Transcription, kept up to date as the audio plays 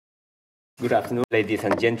Good afternoon, ladies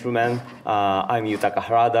and gentlemen. I'm Yukata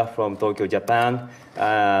Harada from Tokyo, Japan,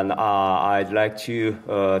 and I'd like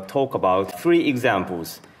to talk about 3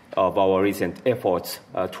 examples of our recent efforts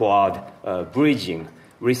toward bridging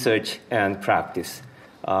research and practice.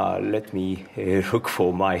 Let me look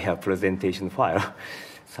for my presentation file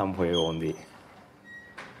somewhere on the...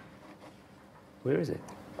 Where is it?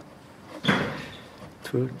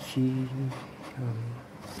 Turkey...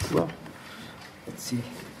 well, let's see.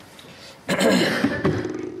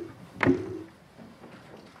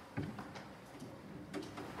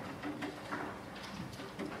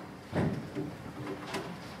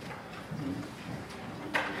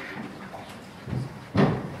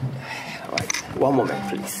 One moment,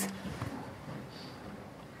 please.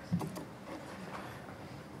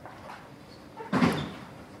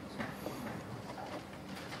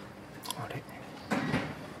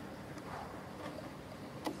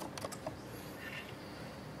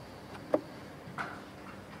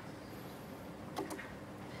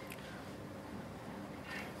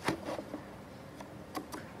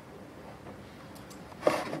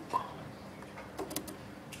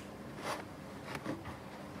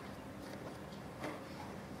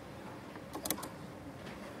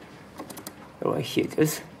 Right, here it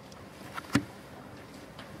is.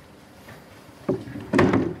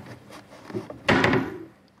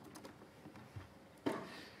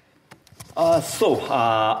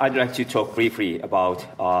 I'd like to talk briefly about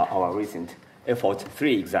our recent effort,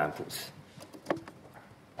 3 examples.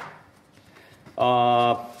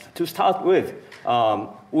 To start with,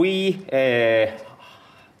 we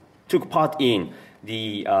took part in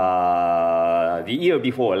the year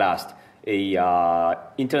before last,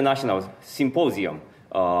 international symposium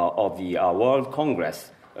of the World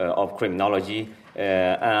Congress of Criminology,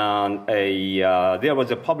 and there was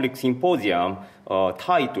a public symposium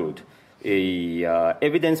titled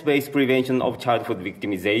Evidence-Based Prevention of Childhood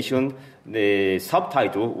Victimization. The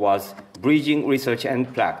subtitle was Bridging Research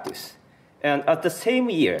and Practice. And at the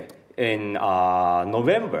same year, in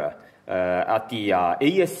November, at the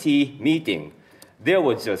ASC meeting, there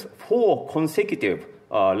was just 4 consecutive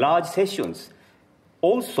large sessions,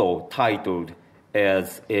 also titled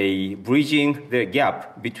as a Bridging the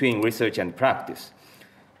Gap Between Research and Practice.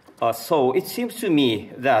 So it seems to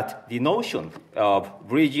me that the notion of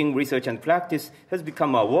bridging research and practice has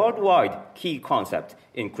become a worldwide key concept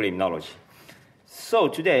in criminology. So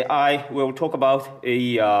today I will talk about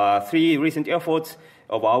 3 recent efforts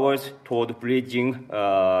of ours toward bridging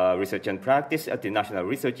research and practice at the National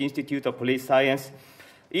Research Institute of Police Science.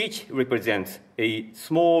 Each represents a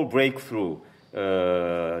small breakthrough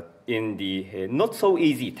in the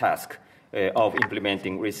not-so-easy task of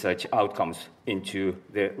implementing research outcomes into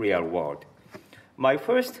the real world. My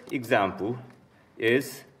first example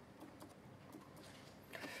is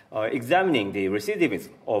examining the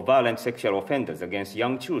recidivism of violent sexual offenders against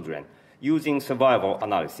young children using survival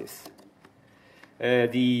analysis.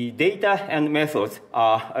 The data and methods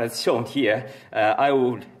are as shown here. I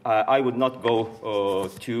would not go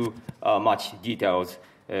too much details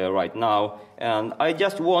right now, and I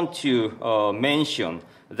just want to mention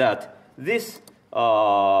that this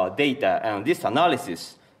data and this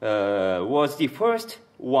analysis was the first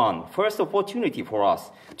opportunity for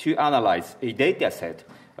us to analyze a data set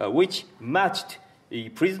which matched the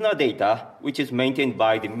prisoner data, which is maintained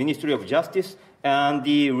by the Ministry of Justice, and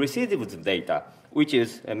the recidivism data, which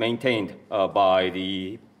is maintained by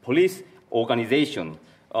the police organization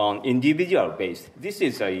on individual basis. This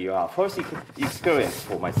is a first experience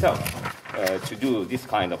for myself to do this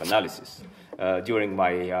kind of analysis during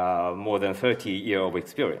my more than 30-year of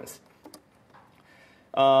experience.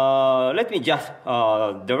 Let me just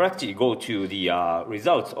directly go to the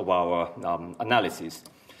results of our analysis.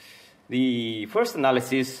 The first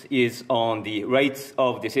analysis is on the rates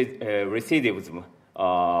of recidivism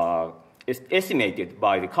estimated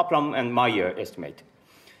by the Kaplan and Meyer estimate.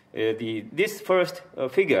 This first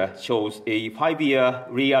figure shows a 5-year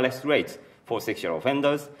rearrest rates for sexual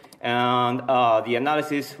offenders, and the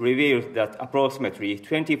analysis revealed that approximately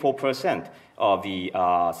 24% of the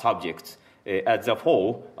subjects as a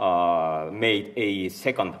whole made a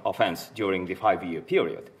second offense during the 5-year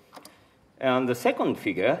period. And the second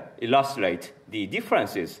figure illustrates the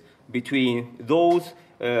differences between those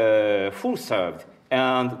full served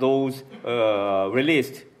and those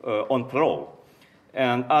released on parole.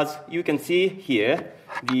 And as you can see here,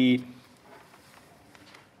 the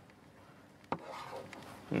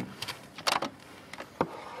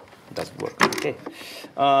does work. Okay.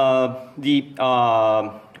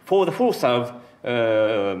 For the full served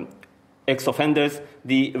ex-offenders,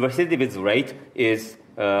 the recidivism rate is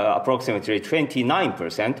approximately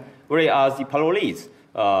 29%, whereas the parolees,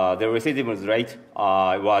 the recidivism rate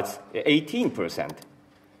was 18%.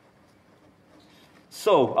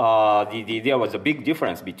 So there was a big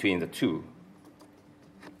difference between the two.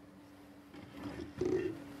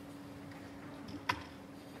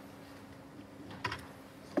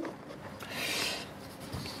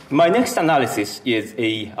 My next analysis is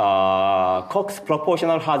a Cox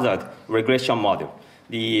proportional hazard regression model.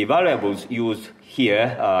 The variables used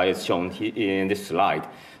here is shown in this slide.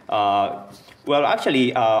 Well,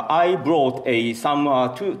 actually, I brought some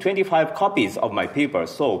 25 copies of my paper.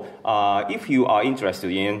 So if you are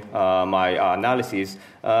interested in my analysis,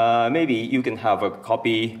 maybe you can have a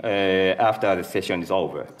copy after the session is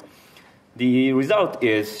over. The result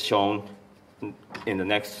is shown in the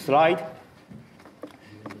next slide.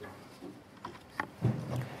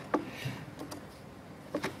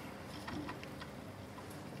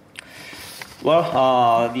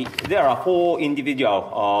 Well, there are 4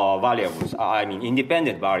 individual variables,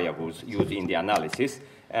 independent variables used in the analysis.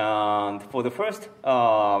 And for the first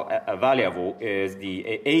variable is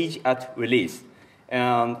the age at release.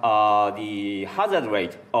 And the hazard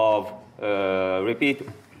rate of repeat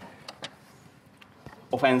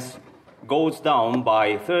offense goes down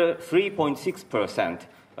by 3.6%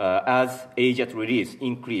 as age at release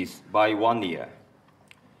increased by 1 year.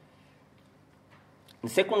 The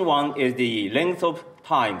second one is the length of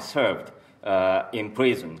time served in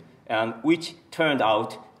prison, and which turned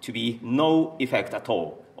out to be no effect at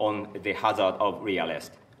all on the hazard of rearrest.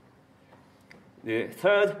 The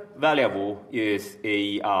third variable is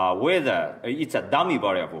it's a dummy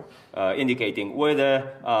variable, indicating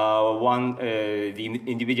whether the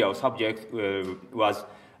individual subject was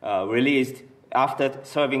released after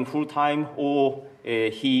serving full time or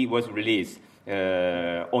he was released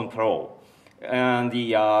on parole. And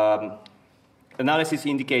the analysis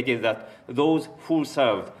indicated that those who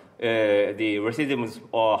served the recidivism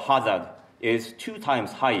or hazard is 2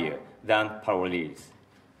 times higher than parolees.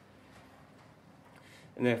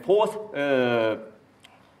 And the fourth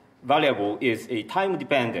variable is a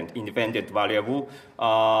time-dependent independent variable,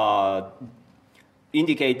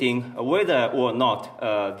 indicating whether or not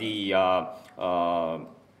the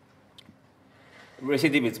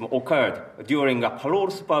recidivism occurred during a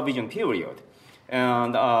parole supervision period.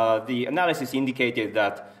 And the analysis indicated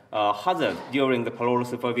that hazard during the parole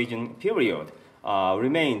supervision period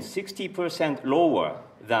remained 60% lower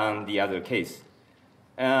than the other case.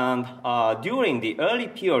 And during the early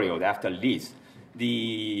period after release,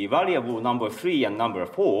 the variable number 3 and number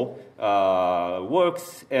 4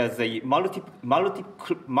 works as a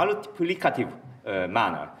multiplicative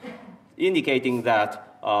manner, indicating that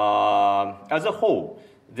as a whole,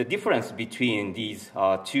 the difference between these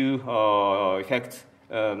two effects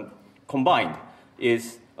combined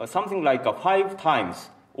is something like a 5 times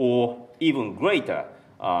or even greater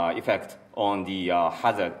effect on the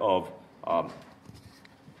hazard of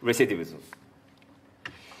recidivism.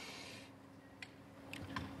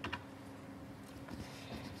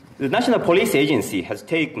 The National Police Agency has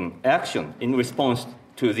taken action in response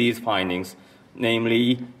to these findings.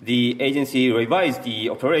 Namely, the agency revised the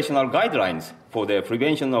operational guidelines for the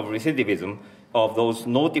prevention of recidivism of those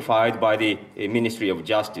notified by the Ministry of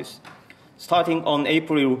Justice. Starting on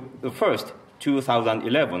April 1st,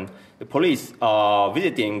 2011, the police are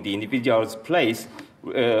visiting the individual's place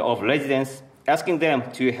of residence, asking them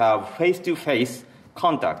to have face-to-face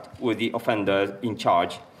contact with the offenders in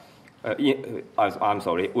charge,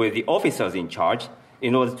 with the officers in charge,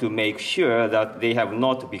 in order to make sure that they have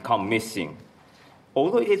not become missing.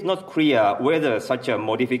 Although it is not clear whether such a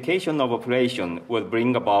modification of operation will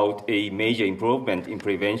bring about a major improvement in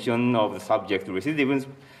prevention of the subject recidivism,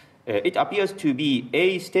 it appears to be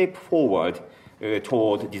a step forward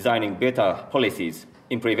toward designing better policies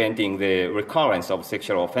in preventing the recurrence of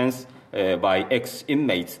sexual offense by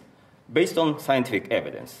ex-inmates based on scientific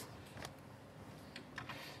evidence.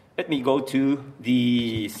 Let me go to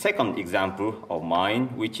the second example of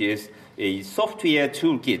mine, which is a software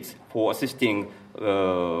toolkit for assisting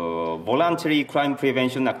voluntary crime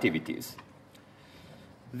prevention activities.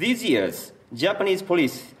 These years, Japanese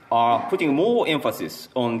police are putting more emphasis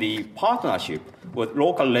on the partnership with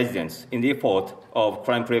local residents in the effort of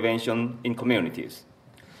crime prevention in communities.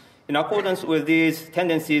 In accordance with these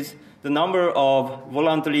tendencies, the number of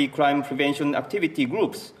voluntary crime prevention activity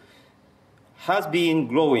groups has been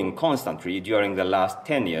growing constantly during the last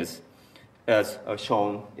 10 years, as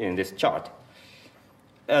shown in this chart.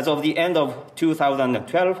 As of the end of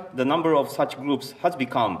 2012, the number of such groups has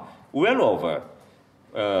become well over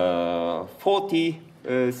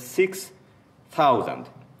 46,000.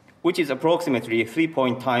 which is approximately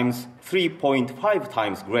 3.5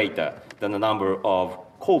 times greater than the number of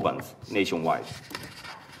Kobans nationwide.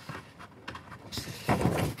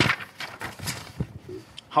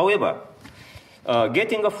 However,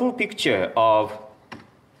 getting a full picture of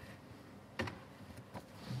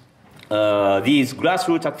these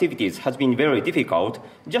grassroots activities has been very difficult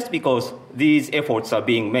just because these efforts are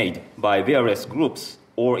being made by various groups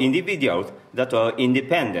or individuals that are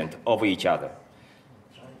independent of each other.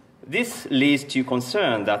 This leads to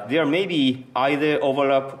concern that there may be either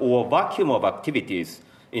overlap or vacuum of activities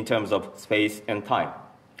in terms of space and time.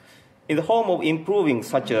 In the hope of improving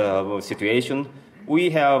such a situation,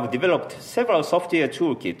 we have developed several software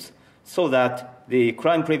toolkits so that the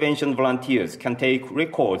crime prevention volunteers can take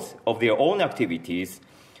records of their own activities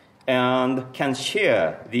and can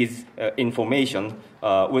share this information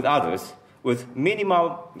with others with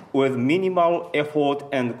minimal effort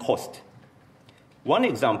and cost. One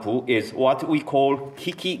example is what we call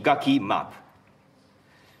Kikigaki map.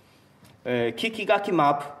 Kikigaki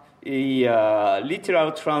map, a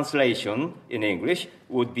literal translation in English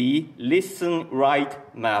would be listen, write,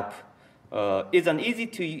 map. Is an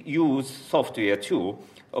easy-to-use software tool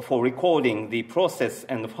for recording the process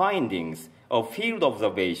and findings of field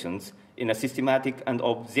observations in a systematic and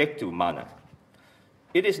objective manner.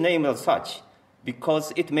 It is named as such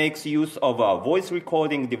because it makes use of a voice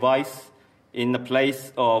recording device in the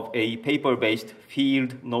place of a paper-based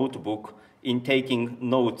field notebook in taking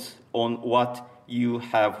notes on what you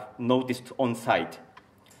have noticed on site.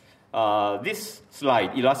 This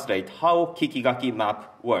slide illustrates how Kikigaki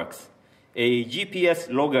map works. A GPS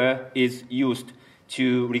logger is used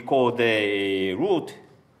to record the route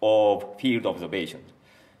of field observation.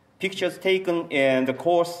 Pictures taken in the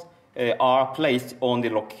course are placed on the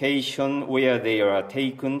location where they are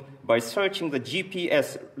taken by searching the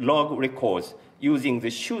GPS log records using the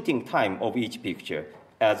shooting time of each picture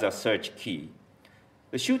as a search key.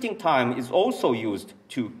 The shooting time is also used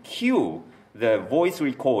to cue the voice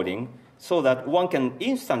recording so that one can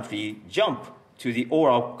instantly jump to the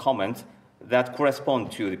oral comments that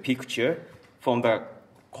correspond to the picture from the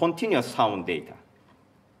continuous sound data.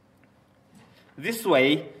 This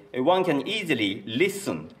way, one can easily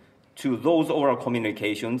listen to those oral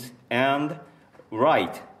communications and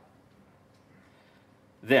write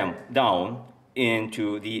them down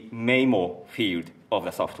into the memo field of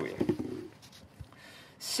the software.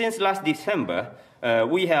 Since last December,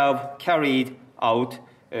 we have carried out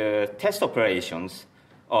test operations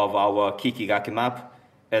of our Kikigaki map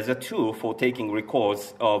as a tool for taking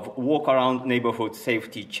records of walk-around neighborhood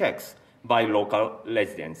safety checks by local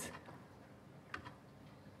residents.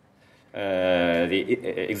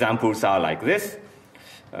 The examples are like this.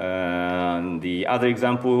 The other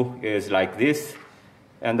example is like this.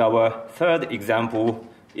 And our third example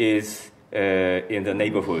is in the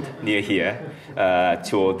neighborhood near here,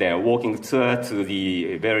 to the walking tour to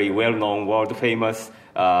the very well-known, world-famous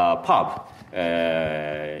pub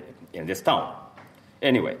in this town.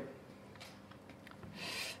 Anyway,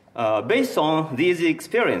 based on these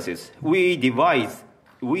experiences, we devised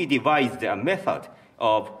a method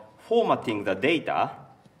of formatting the data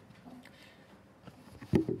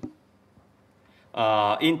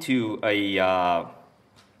into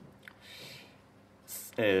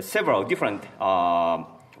several different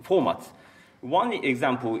formats. One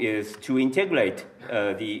example is to integrate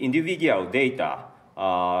the individual data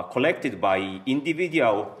collected by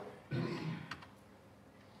individual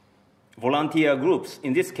volunteer groups.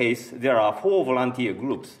 In this case, there are 4 volunteer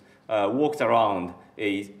groups walked around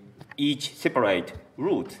each separate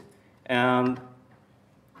route. And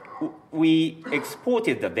we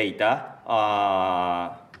exported the data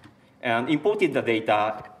and imported the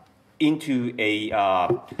data into a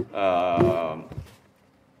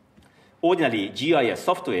ordinary GIS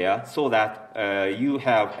software so that you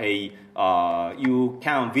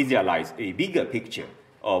can visualize a bigger picture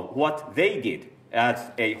of what they did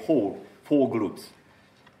as a whole, 4 groups.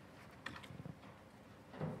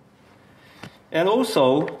 And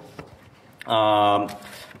also,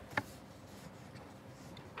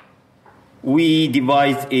 we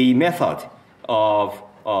devised a method of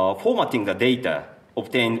formatting the data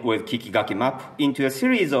obtained with Kikigaki map into a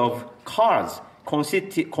series of cards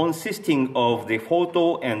consisting of the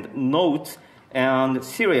photo and notes and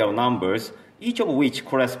serial numbers, each of which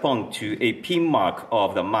correspond to a pin mark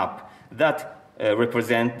of the map that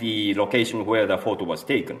represent the location where the photo was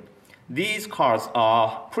taken. These cards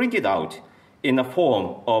are printed out in the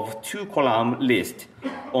form of 2-column list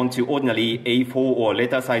onto ordinary A4 or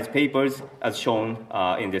letter-sized papers as shown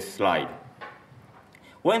in this slide.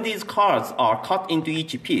 When these cards are cut into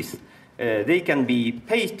each piece, they can be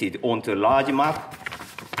pasted onto a large map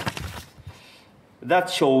that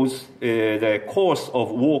shows the course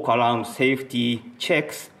of walk-around safety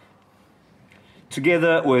checks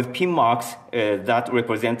together with pin marks that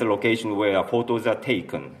represent the location where photos are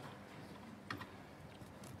taken,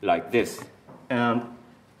 like this. And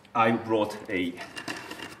I brought an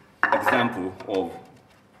example of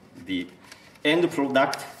the end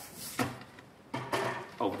product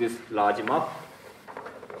of this large map.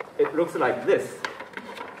 It looks like this.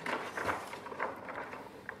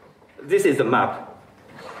 This is a map.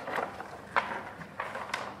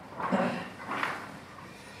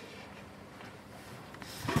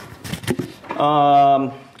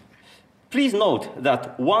 Please note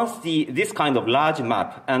that once this kind of large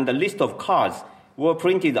map and the list of cards were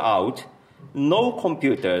printed out, no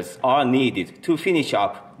computers are needed to finish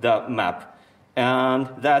up the map, and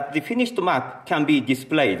that the finished map can be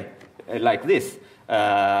displayed like this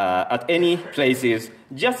at any places,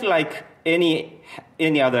 just like any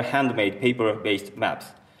other handmade paper-based maps.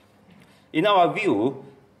 In our view,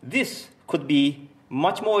 this could be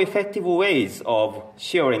much more effective ways of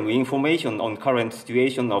sharing information on current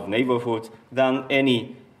situation of neighborhoods than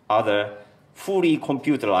any other fully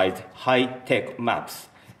computerized high-tech maps,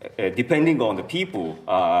 depending on the people who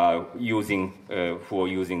are using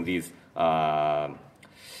these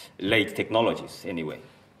late technologies anyway.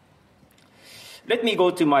 Let me go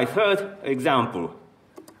to my third example,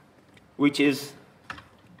 which is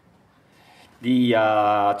the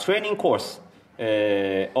training course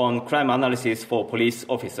on crime analysis for police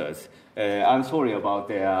officers. I'm sorry about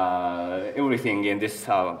everything in this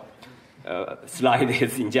slide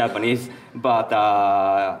is in Japanese, but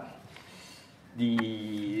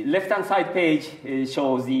the left-hand side page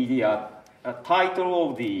shows the title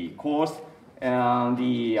of the course and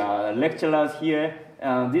the lecturers here,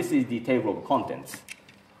 and this is the table of contents.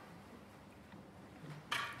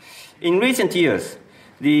 In recent years,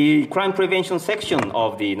 the crime prevention section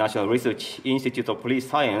of the National Research Institute of Police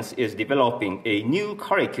Science is developing a new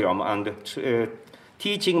curriculum and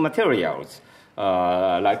teaching materials,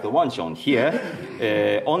 like the one shown here,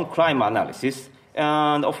 on crime analysis,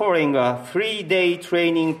 and offering a 3-day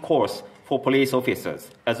training course for police officers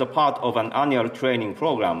as a part of an annual training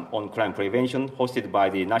program on crime prevention hosted by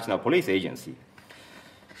the National Police Agency.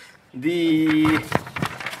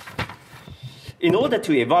 In order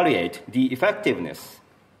to evaluate the effectiveness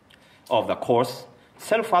of the course,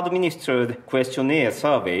 self-administered questionnaire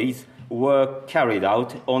surveys were carried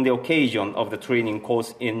out on the occasion of the training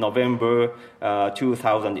course in November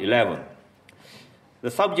 2011.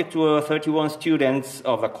 The subject were 31 students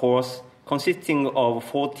of the course, consisting of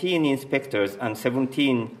 14 inspectors and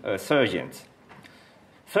 17 sergeants.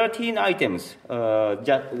 13 items,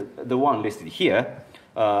 the one listed here,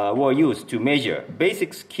 were used to measure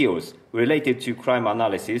basic skills related to crime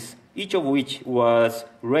analysis, each of which was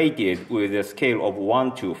rated with a scale of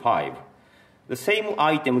 1 to 5. The same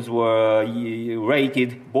items were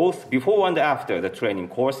rated both before and after the training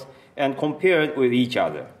course and compared with each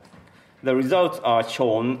other. The results are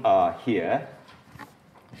shown here.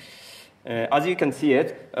 As you can see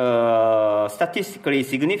it, statistically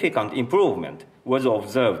significant improvement was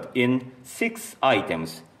observed in 6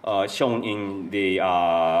 items shown in the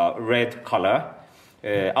red color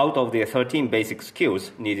out of the 13 basic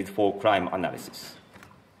skills needed for crime analysis.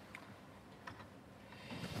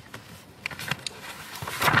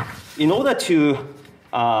 In order to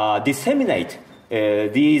disseminate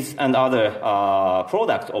these and other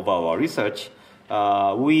products of our research,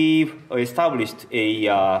 we've established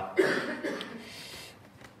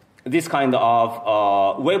this kind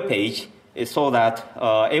of web page so that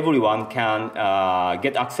everyone can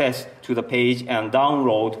get access to the page and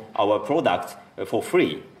download our products for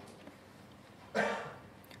free.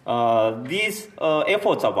 These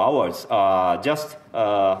efforts of ours are just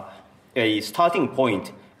a starting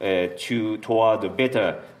point toward a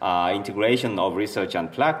better integration of research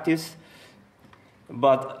and practice.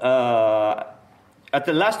 But at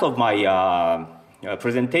the last of my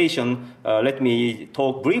presentation, let me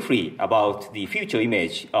talk briefly about the future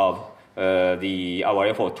image of our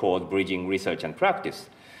effort toward bridging research and practice.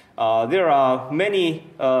 There are many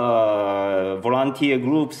volunteer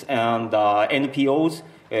groups and NPOs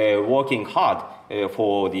working hard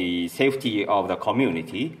for the safety of the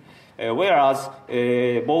community, whereas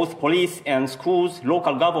both police and schools,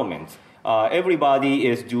 local governments, everybody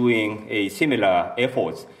is doing a similar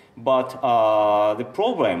efforts. But the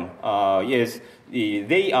problem is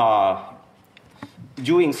they are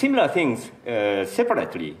doing similar things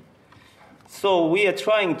separately. So we are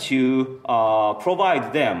trying to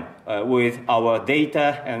provide them with our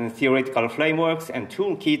data and theoretical frameworks and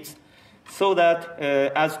toolkits So that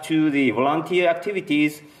as to the volunteer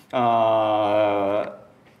activities,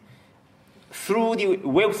 through the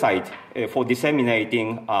website for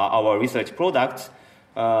disseminating our research products,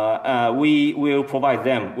 we will provide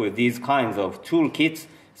them with these kinds of toolkits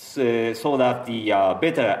so that the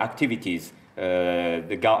better activities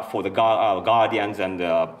for the guardians and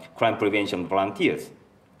crime prevention volunteers.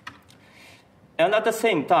 And at the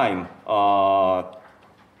same time,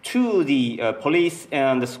 to the police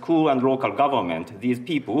and the school and local government, these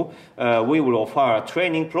people, we will offer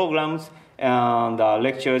training programs and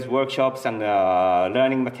lectures, workshops, and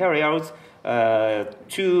learning materials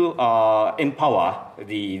to empower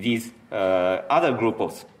these other group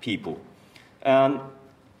of people. And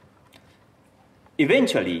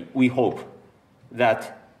eventually, we hope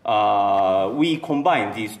that we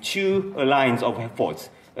combine these two lines of efforts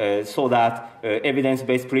so that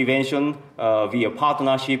evidence-based prevention via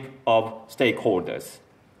partnership of stakeholders.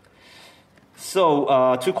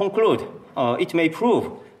 So to conclude, it may prove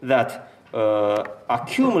that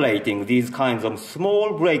accumulating these kinds of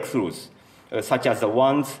small breakthroughs, such as the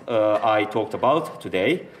ones I talked about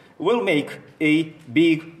today, will make a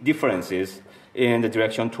big differences in the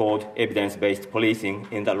direction toward evidence-based policing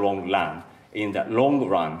in the long run.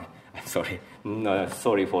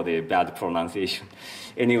 Sorry for the bad pronunciation.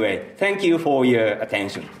 Anyway, thank you for your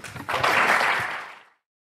attention.